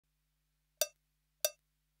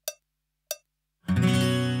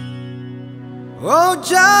ओ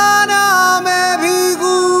जाना मैं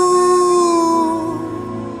Vigo,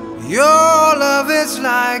 your love is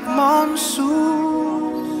like monsoon.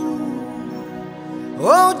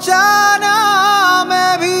 ओ जाना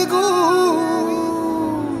मैं Vigo,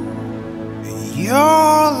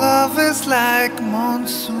 your love is like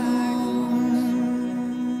monsoon.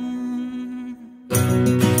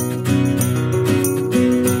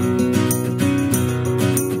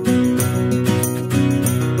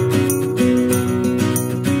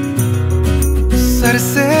 Sir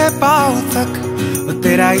से पाँव तक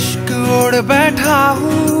तेरा इश्क ओढ़ बैठा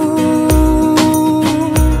हूँ,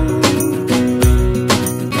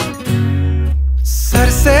 सर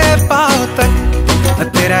से पाँव तक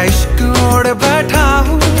तेरा इश्क ओढ़ बैठा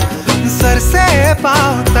हूँ, सर से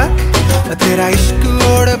पाँव तक तेरा इश्क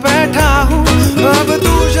ओढ़ बैठा हूँ। अब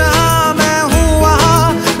तू जहाँ मैं हूँ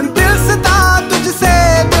वहाँ दिल सता तुझसे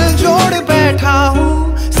दिल जोड़ बैठा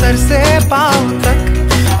हूँ, सर से पाँव तक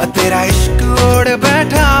तेरा इश्क ओढ़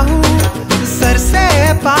बैठा हूँ, सर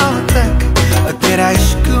से पाँव तक तेरा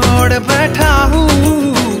इश्क ओढ़ बैठा हूँ।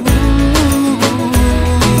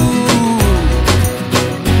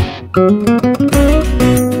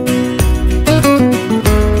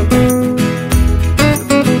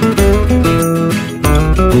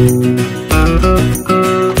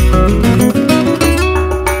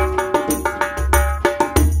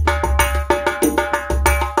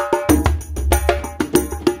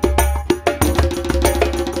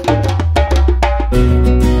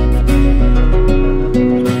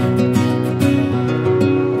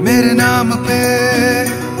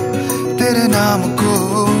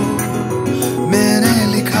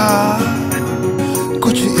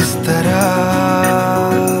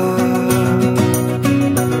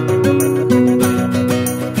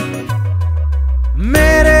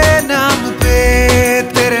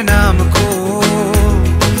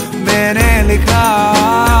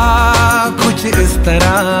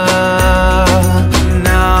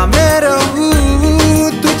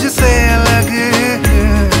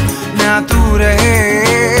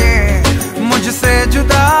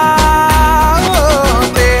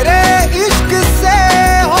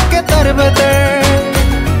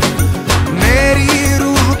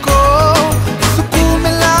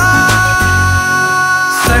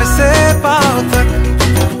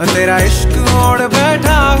 तेरा इश्क ओढ़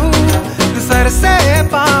बैठा हूँ, सर से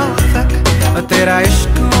पाँव तक तेरा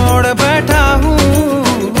इश्क ओढ़ बैठा हूँ।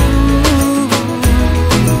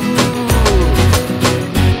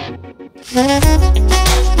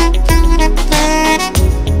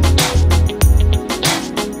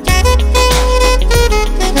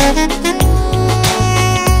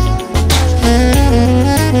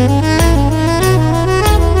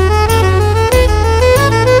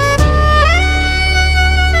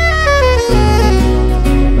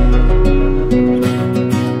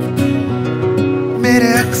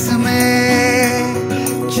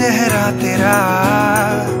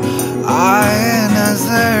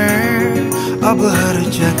 अब हर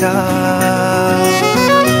जगह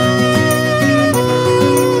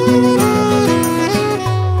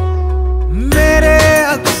मेरे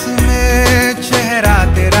अक्स में चेहरा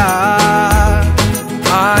तेरा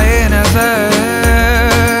आए नजर,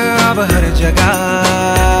 अब हर जगह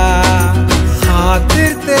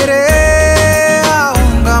खातिर तेरे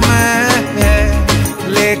आऊंगा मैं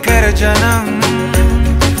लेकर जन्म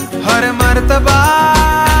हर मर्तबा।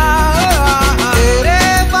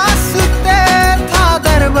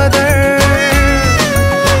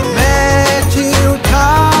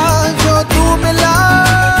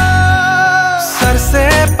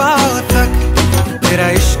 तेरा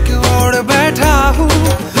इश्क ओढ़ बैठा हूँ,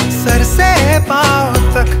 सर से पाँव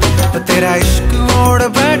तक तेरा इश्क ओढ़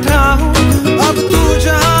बैठा हूँ। अब तू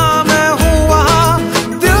जहाँ मैं हूँ वहाँ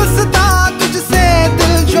दिल सता तुझसे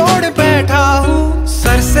दिल जोड़ बैठा हूँ,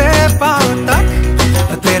 सर से पाँव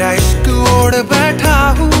तक तेरा इश्क ओढ़ बैठा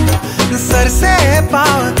हूँ, सर से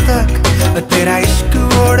पाँव तक तेरा इश्क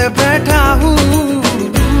ओढ़ बैठा हूँ।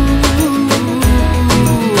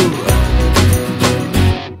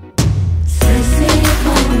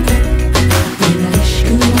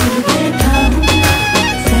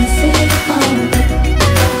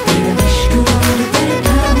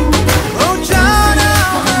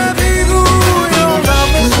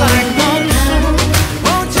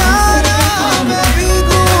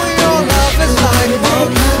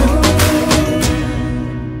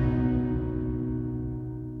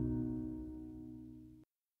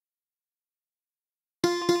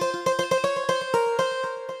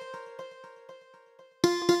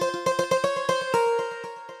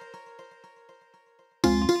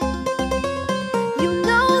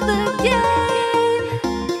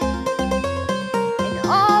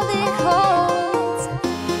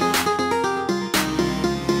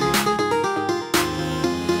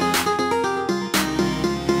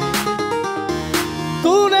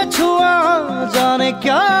 जाने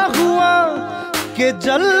क्या हुआ कि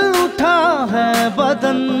जल उठा है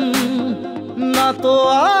बदन, ना तो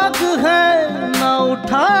आग है ना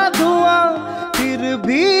उठा धुआं, फिर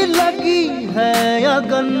भी लगी है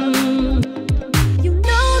अगन। You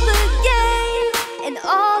know the game and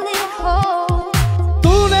all it holds.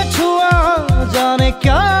 तूने छुआ जाने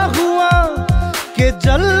क्या हुआ कि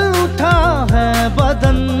जल उठा है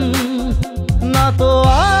बदन, ना तो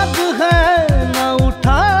आग है ना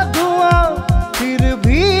उठा धुआं, फिर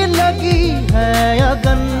भी लगी है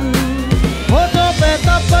अगन। होठों पे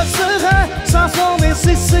तपस है, सांसों में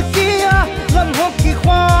सिसकियां, लम्हों की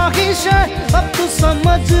ख्वाहिश है, अब तू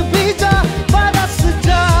समझ भी जा। बरस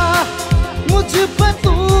जा मुझ पे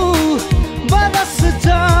तू, बरस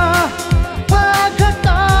जा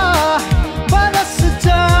घटा, बरस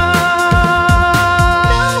जा।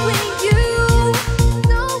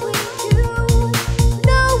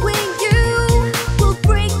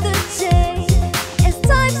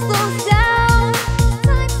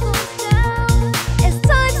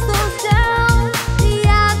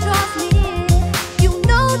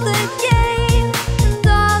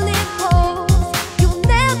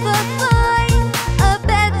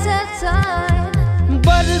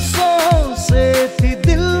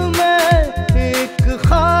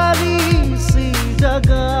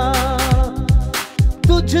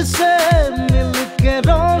 तुझसे मिलके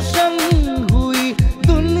रोशन हुई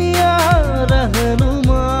दुनिया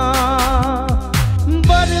रहनुमा,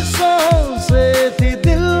 बरसों से थी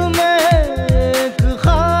दिल में एक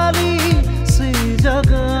खाली सी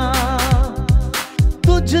जगह,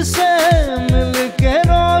 तुझसे मिलके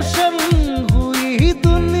रोशन हुई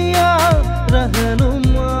दुनिया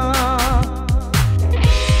रहनुमा।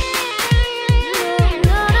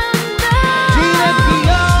 जीने की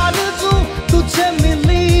आरज़ू तुझसे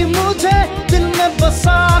दिल में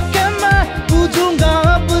बसा के मैं पूजूंगा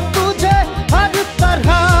अब तुझे हर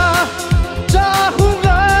तरह,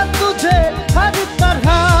 चाहूंगा तुझे हर तरह,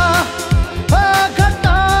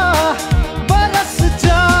 घटा बरस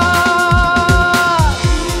जा।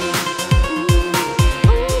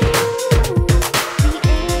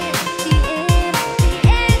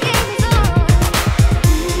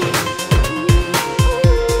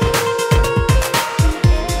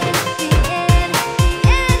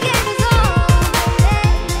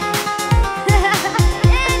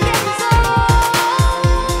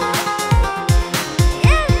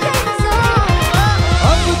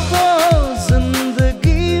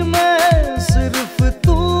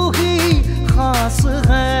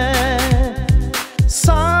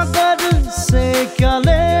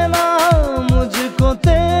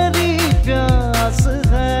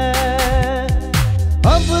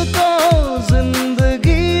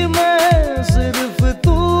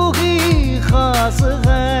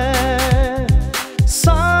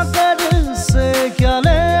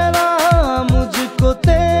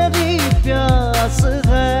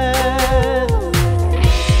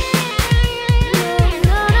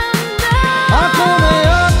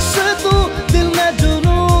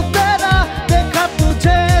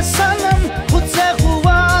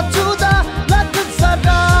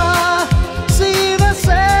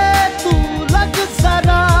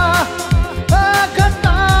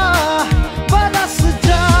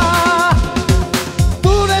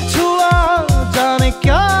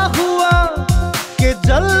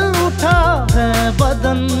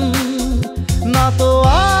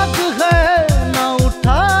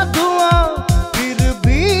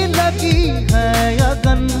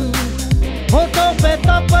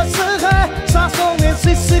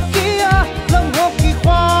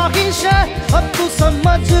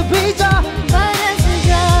 समझ भी जा। बरस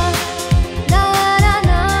जा ला ला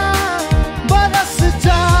ला, बरस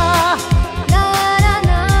जा ला ला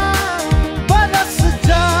ला, बरस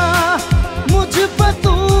जा मुझ पे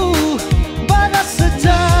तू, बरस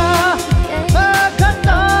जा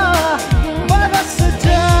घटा, बरस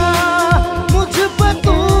जा मुझ पे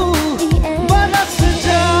तू, बरस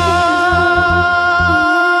जा।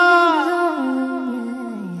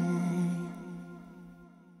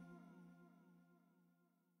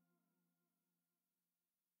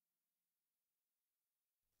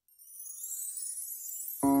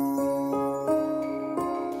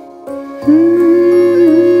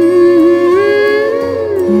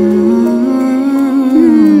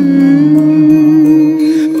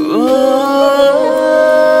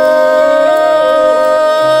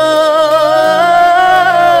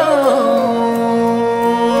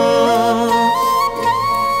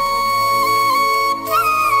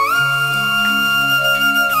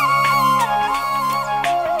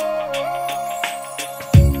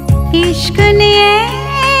 इश्क ने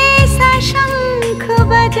ऐसा शंख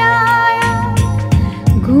बजाया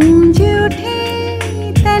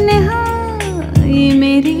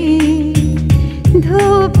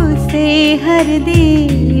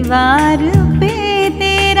दीवार पे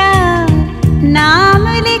तेरा नाम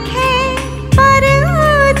लिखे पर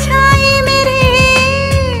छाई मेरे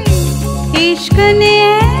इश्क ने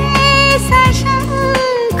ऐसा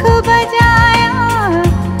शंख बजाया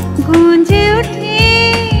गूंज उठी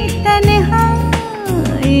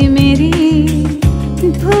तन्हाई मेरी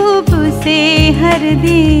धूप से हर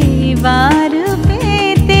दीवार पे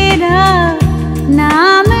तेरा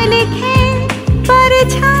नाम लिखे पर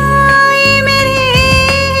छाई मेरी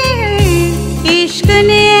इश्क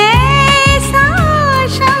ने ऐसा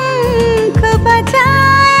शंख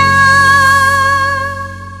बजाया।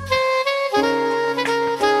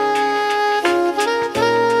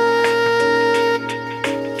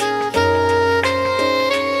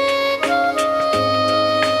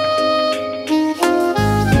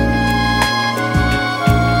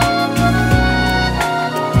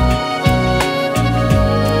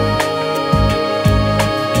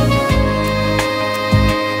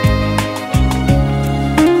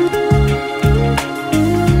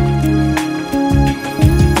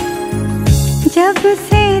 जब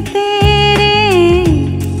से तेरे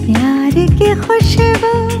प्यार की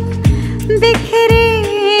खुशबू बिखरे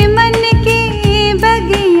मन की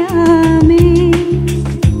बगिया में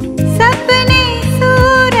सपने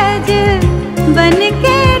सूरज बन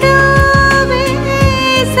के डूबे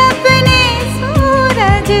सपने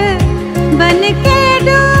सूरज बन के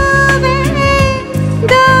डूबे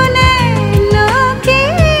दो नैनों की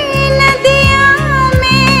नदिया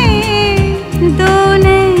में दो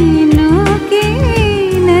नैनों की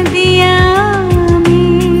नदिया में।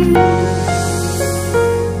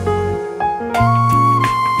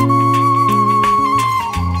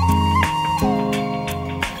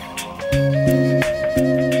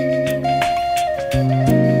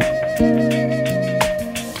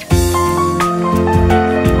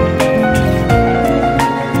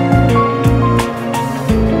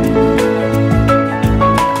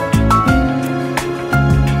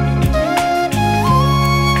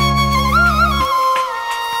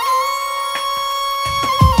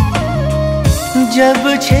 जब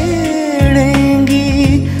छेड़ेंगी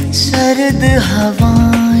सर्द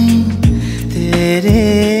हवाएं तेरे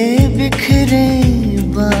बिखरे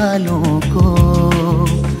बालों को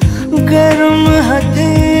गर्म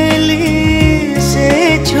हथेली से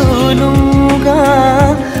छू लूंगा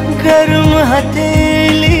गर्म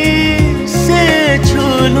हथेली से छू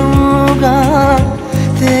लूंगा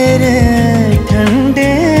तेरे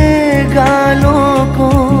ठंडे गालों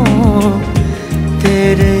को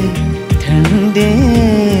तेरे ठंडे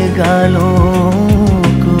गालों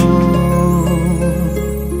को।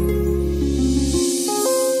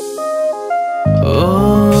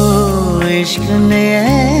 ओ इश्क ने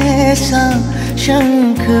ऐसा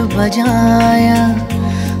शंख बजाया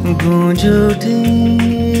गूंज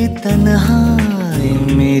उठी तन्हाई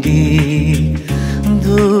मेरी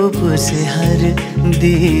धूप से हर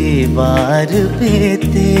दीवार पे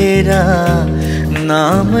तेरा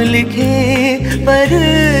नाम लिखे पर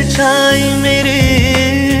छाई मेरे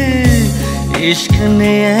इश्क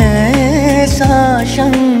ने ऐसा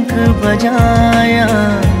शंख बजाया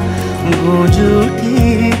गूंज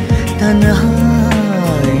उठी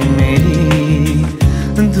तन्हाई मेरी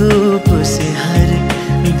धूप से हर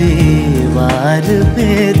दीवार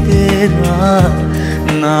पे तेरा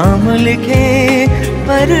नाम लिखे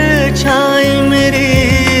पर छाई मेरे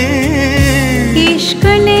इश्क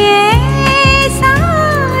ने ऐसा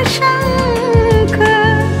शंख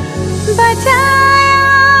बजाया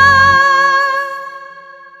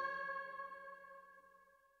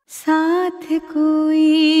साथ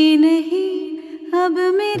कोई नहीं अब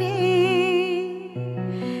मेरे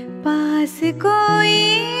पास कोई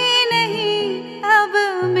नहीं अब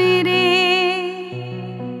मेरे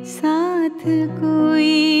साथ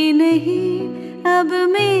कोई नहीं अब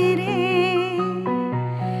मेरे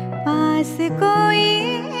पास कोई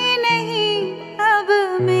नहीं अब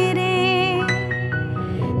मेरे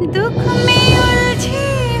दुख में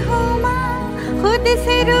उलझी हूँ माँ खुद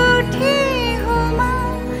से रूठी हूँ माँ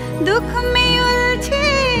दुख में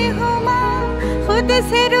उलझी हूँ माँ खुद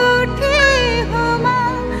से रूठी हूँ माँ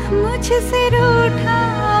मुझसे रूठा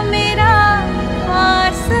मेरा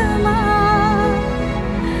आसमां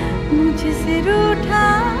मुझसे रूठा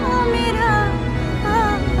मेरा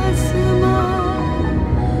आसमां।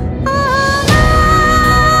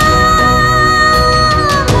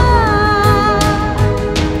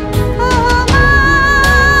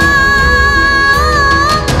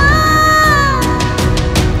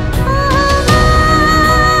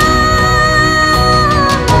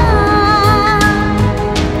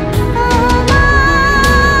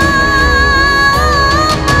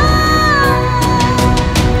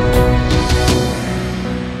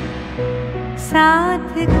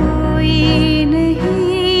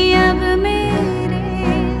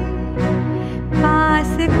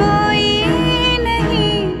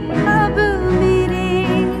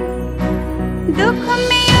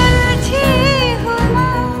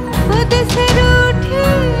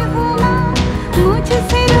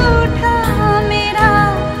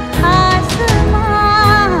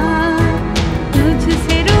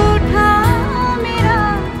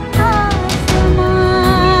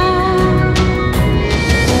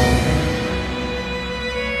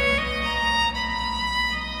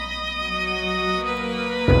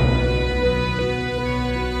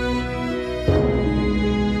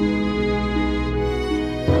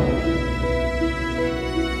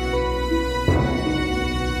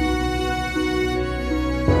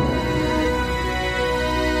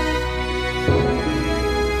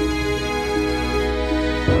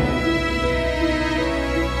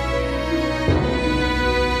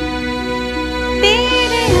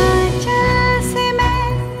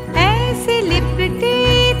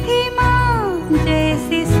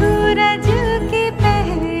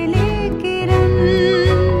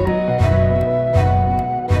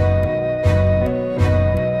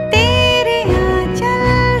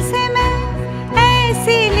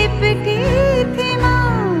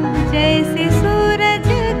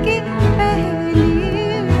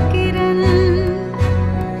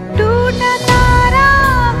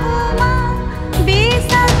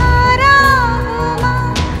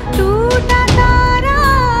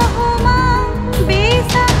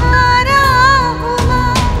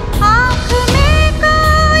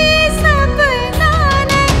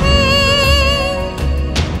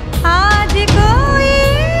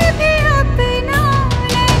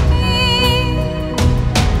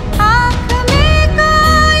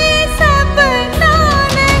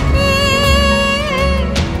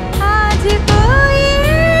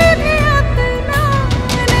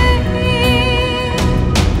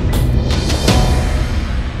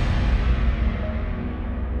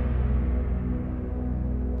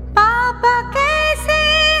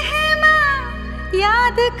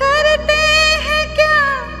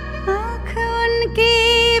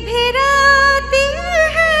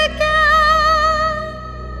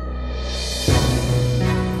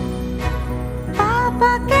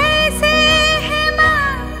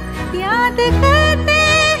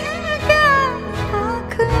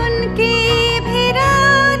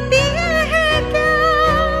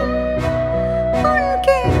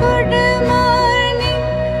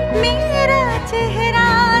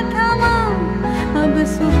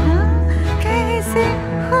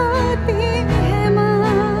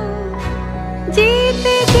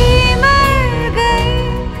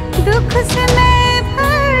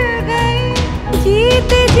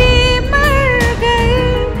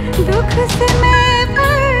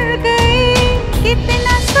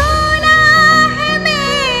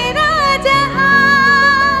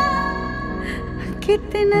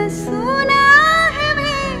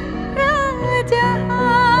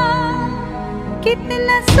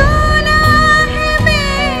 सोना है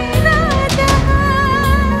मेरा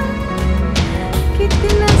जहां,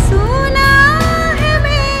 कितना सोना है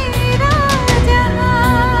मेरा जहां।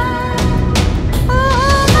 ओ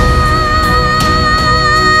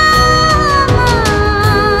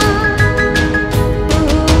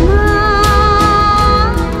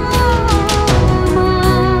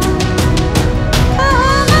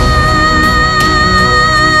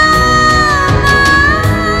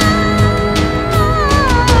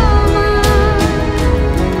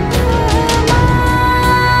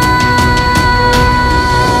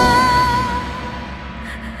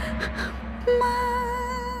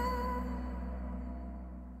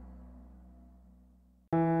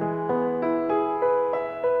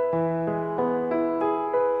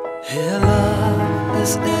Here love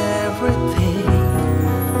is everything.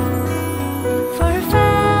 For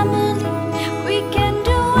family, we can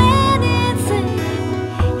do anything.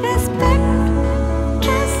 Respect,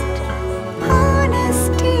 trust,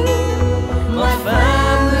 honesty. My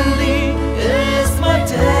family is my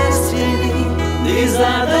destiny. These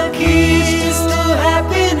are the keys to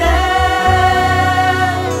happiness.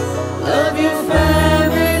 Love you,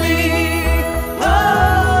 family.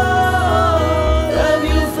 Oh, love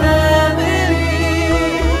you, family.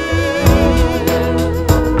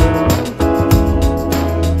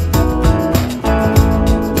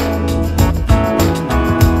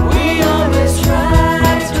 We always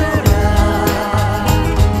try to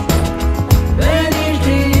rise. Many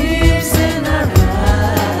dreams in our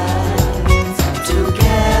eyes.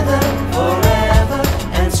 Together forever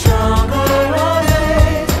and stronger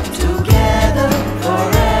always. Together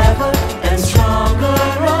forever and stronger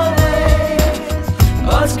always.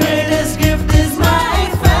 God's greatest gift is my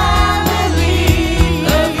family.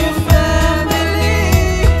 Love you, family.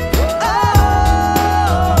 Oh,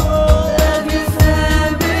 love you,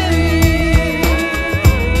 family.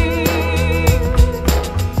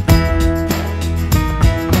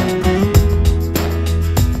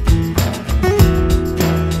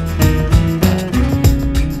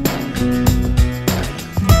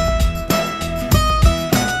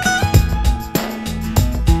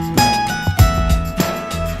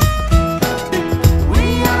 We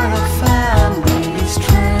are a family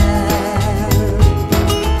strength.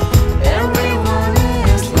 Everyone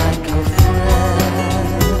is like a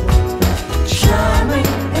friend.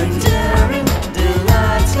 Charming and daring,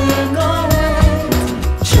 delighting always.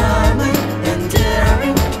 Charming and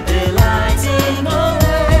daring, delighting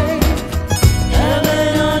always.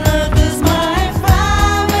 Heaven on earth is my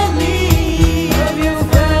family. Love you,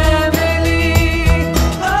 family.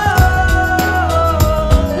 Oh,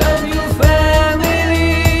 love you, family.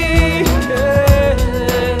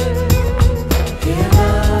 Here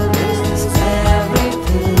love is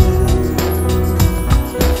everything.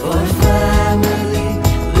 For family,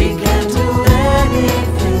 we can do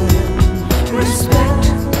anything. Respect,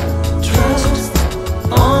 trust,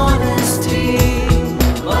 honesty.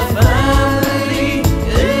 My family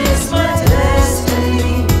is my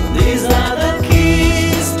destiny. These are the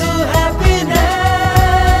keys to happiness.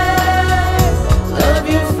 Love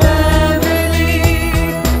you, family.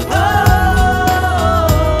 Oh,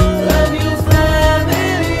 love you,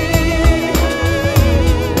 family.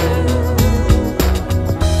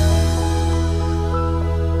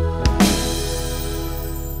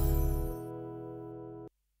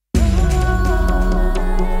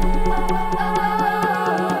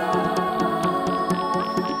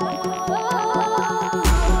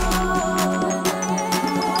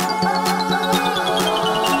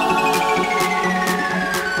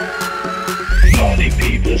 Party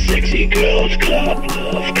people, sexy girls, club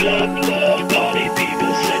love, club love. Party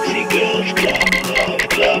people, sexy girls, club love,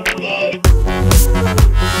 club love.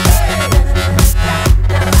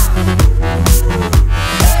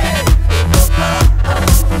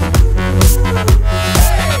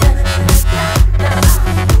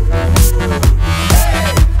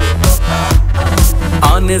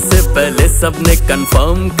 आने से पहले सबने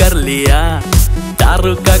confirm कर लिया,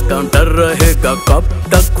 दारू का counter रहेगा कब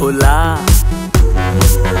तक खुला।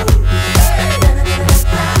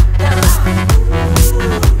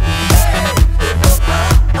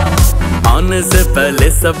 आने से पहले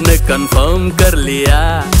सबने कंफर्म कर लिया,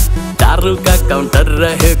 दारू का काउंटर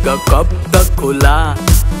रहेगा कब तक खुला।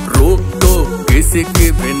 रोक तो किसी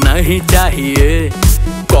की भी नहीं चाहिए,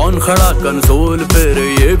 कौन खड़ा कंसोल पर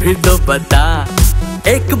ये भी तो बता।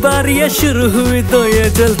 एक बार ये शुरू हुई तो ये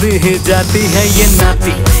जल्दी ही जाती है। ये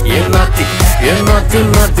नाती नाती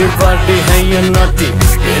नाती पार्टी है। ये नाती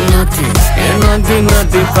नाती ये नॉटी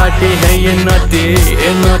नॉटी पार्टी है, ये नॉटी, ये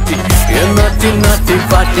नॉटी, ये नॉटी नॉटी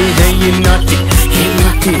पार्टी है, ये नॉटी, ये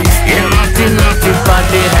नॉटी, ये नॉटी नॉटी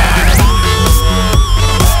पार्टी है।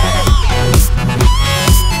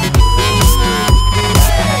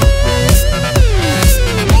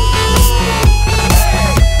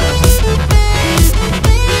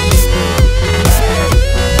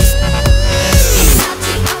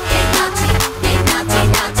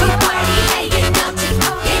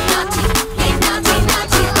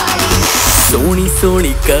 सोनी सोनी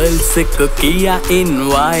गर्ल्स को किया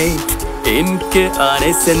इनवाइट, इनके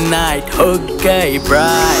आने से नाइट हो गई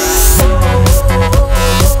ब्राइट।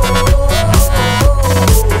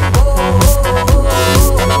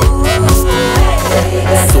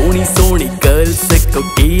 सोनी सोनी गर्ल्स को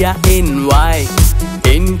किया इनवाइट,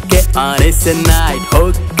 इनके आने से नाइट हो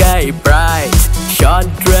गई bright.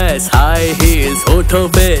 Short dress high heels होठों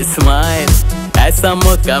पे स्माइल, ऐसा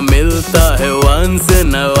मौका मिलता है वंस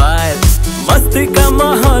इन अ वाइल। मस्ती का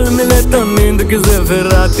माहौल मिले तो नींद किसे फिर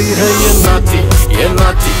आती है, ये नॉटी, ये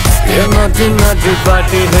नॉटी, ये नॉटी नॉटी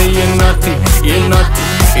पार्टी है, ये नॉटी, ये नॉटी,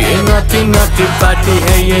 ये नॉटी नॉटी पार्टी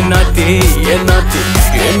है, ये नॉटी, ये नॉटी,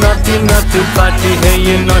 ये नॉटी नॉटी पार्टी है,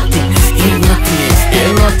 ये नॉटी, ये नॉटी, ये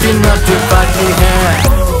नॉटी नॉटी पार्टी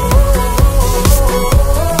है।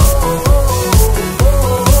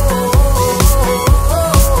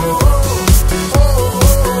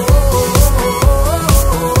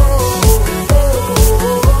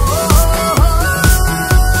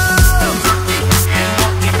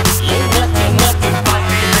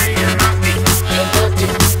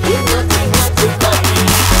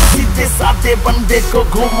 बंदे को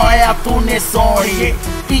घुमाया तूने सोनिए,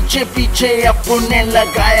 पीछे पीछे अपने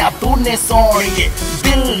लगाया तूने सोनिए।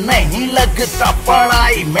 दिल नहीं लगता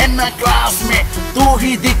पढ़ाई में न क्लास में, तू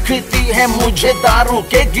ही दिखती है मुझे दारू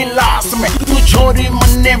के गिलास में। तू छोरी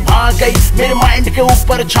मन ने भाग गई, मेरे माइंड के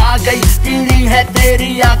ऊपर छा गई। पीड़ी है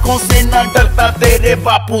तेरी आंखों से, न डरता तेरे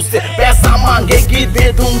बापू से। पैसा मांगेगी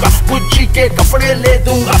दे दूंगा, गुच्ची के कपड़े ले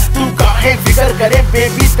दूंगा। तू काहे फिक्र करे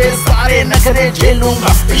बेबी, तेरे सारे नखरे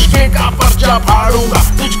झेलूंगा। इश्क का पर्चा फाड़ूंगा,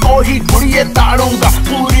 तुझको ही गुड़िए ताड़ूंगा।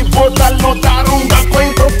 पूरी बोतल उतारूंगा, कोई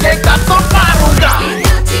रोकेगा तो मारूंगा।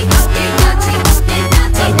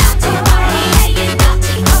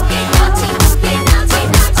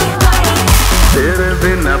 तेरे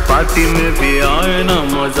बिना पार्टी में भी आए ना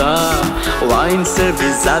मजा, वाइन से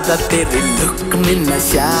भी ज्यादा तेरे लुक में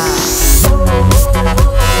नशा।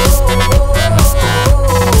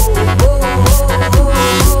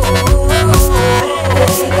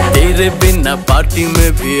 तेरे बिना पार्टी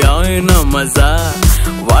में भी आए ना मजा,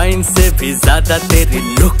 वाइन से भी ज्यादा तेरी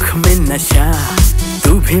लुक में नशा।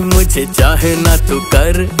 तू भी मुझे चाहे ना तो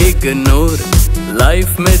कर इग्नोर,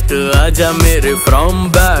 लाइफ में तू आजा मेरे फ्रॉम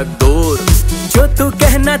बैक डोर। जो तू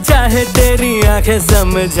कहना चाहे तेरी आंखें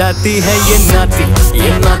समझाती है, ये नाटी, ये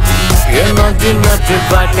नाटी, ये नॉटी नॉटी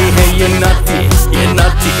पार्टी है, ये नाटी, ये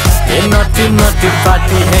नाटी, ये नॉटी नॉटी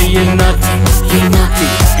पार्टी है, ये नाटी, ये नाटी,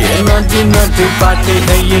 ये नॉटी नॉटी पार्टी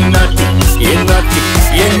है, ये नाटी, ये नाटी,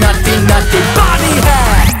 ये नाटी नॉटी पार्टी है।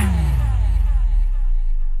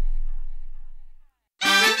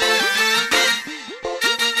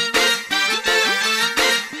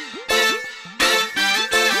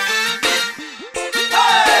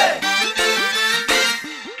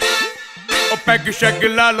 पैग शैग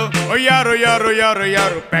ला लो ओ यारो यारो यारो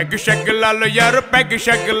यारो, पैग शैग ला लो यारो, पैग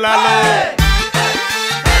शैग ला लो।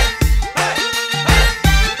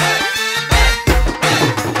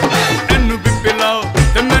 एनू भी पिलाओ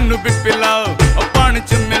ते मैनू भी पिलाओ, ओ पानी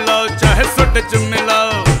च मिलाओ चाहे सोडे च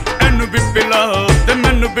मिलाओ। एनू भी पिलाओ ते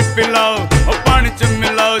मैनू भी पिलाओ, ओ पानी च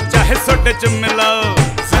मिलाओ चाहे सोडे च मिलाओ।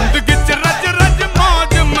 जिंदगी च रज रज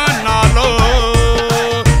मौज मना लो,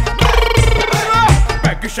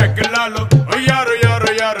 पैग शैग ला लो यारो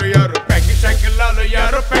यारो यारो यारो, पैग शैग ला लो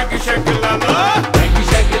यारो, पैग शैग ला लो। पैग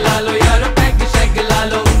शैग ला लो यारो, पैग शैग ला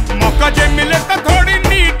लो। मौका जे मिले तो थोड़ी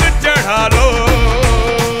नीट चढ़ा लो।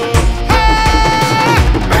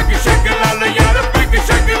 पैग शैग ला लो यारो, पैग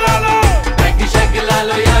शैग ला लो। पैग शैग ला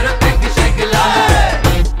लो यारो, पैग शैग ला लो।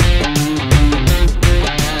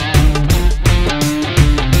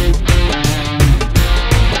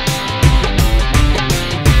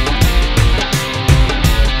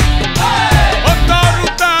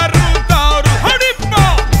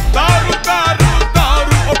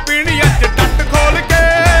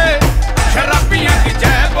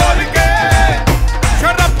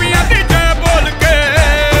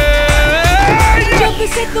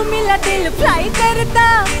 तू मिला दिल फ्लाई करता,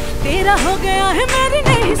 तेरा हो गया है मेरी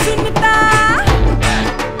नहीं सुनता।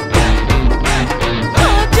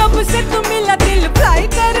 जब से तू मिला दिल फ्लाई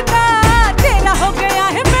करता, तेरा हो गया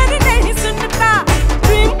है मेरी नहीं सुनता।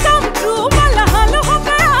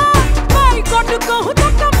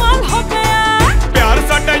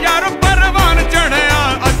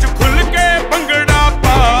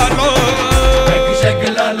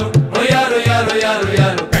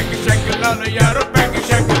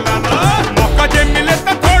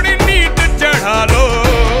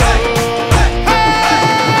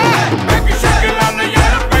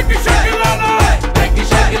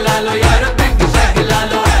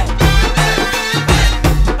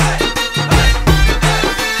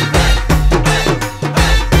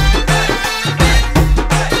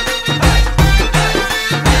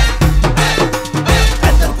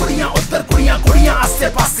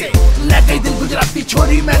 ले गई दिल गुजराती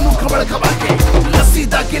छोरी मैनू खबड़ खबड़ के लस्सी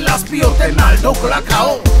दा गिलास पियो ते नाल ढोकला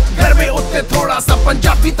खाओ घर में उत्ते थोड़ा सा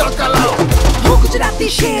पंजाबी तड़का लाओ वो गुजराती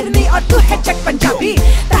शेरनी और तू है चक पंजाबी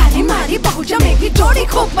तारी मारी बहु जमेगी जोड़ी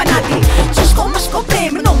खूब बना दी जिसको मुझको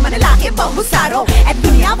प्रेम नो मन लागे बहु सारो ए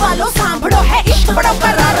दुनिया वालों सांभड़ो है इश्क बड़ो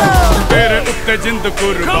करारो तेरे उत्ते जिंद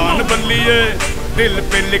कुर्बान बल्लिए दिल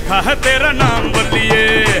पे लिखा है तेरा नाम बल्लिए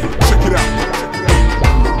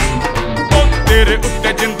तेरे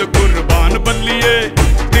उत्ते जिंद कुर्बान बल्लिए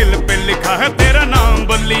दिल पे लिखा है तेरा नाम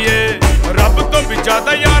बल्लिए रब तो भी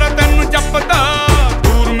ज्यादा यार तेनू जपदा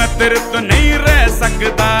दूर मैं तेरे तो नहीं रह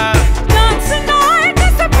सकता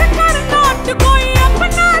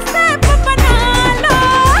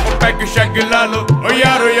पैग शैग ला लो ओ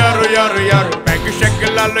यारो यारो यारो यारो पैग शैग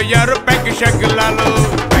ला लो यारो पैग शैग ला लो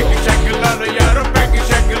पैग शैग ला लो यारो पैग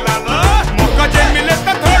शैग ला लो मौका जे मिले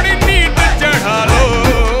तो थोड़ी नींद चढ़ा लो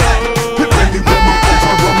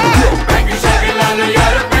पैग शैग ला लो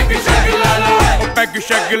यारो पैग शैग ला लो पैग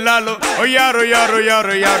शैग ला लो ओ यारो यारो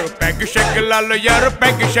यारो यारो पैग शैग ला लो यारो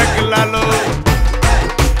पैग शैग ला लो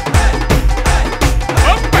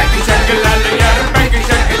ओ पैग शैग ला लो यारो पैग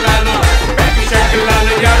शैग ला लो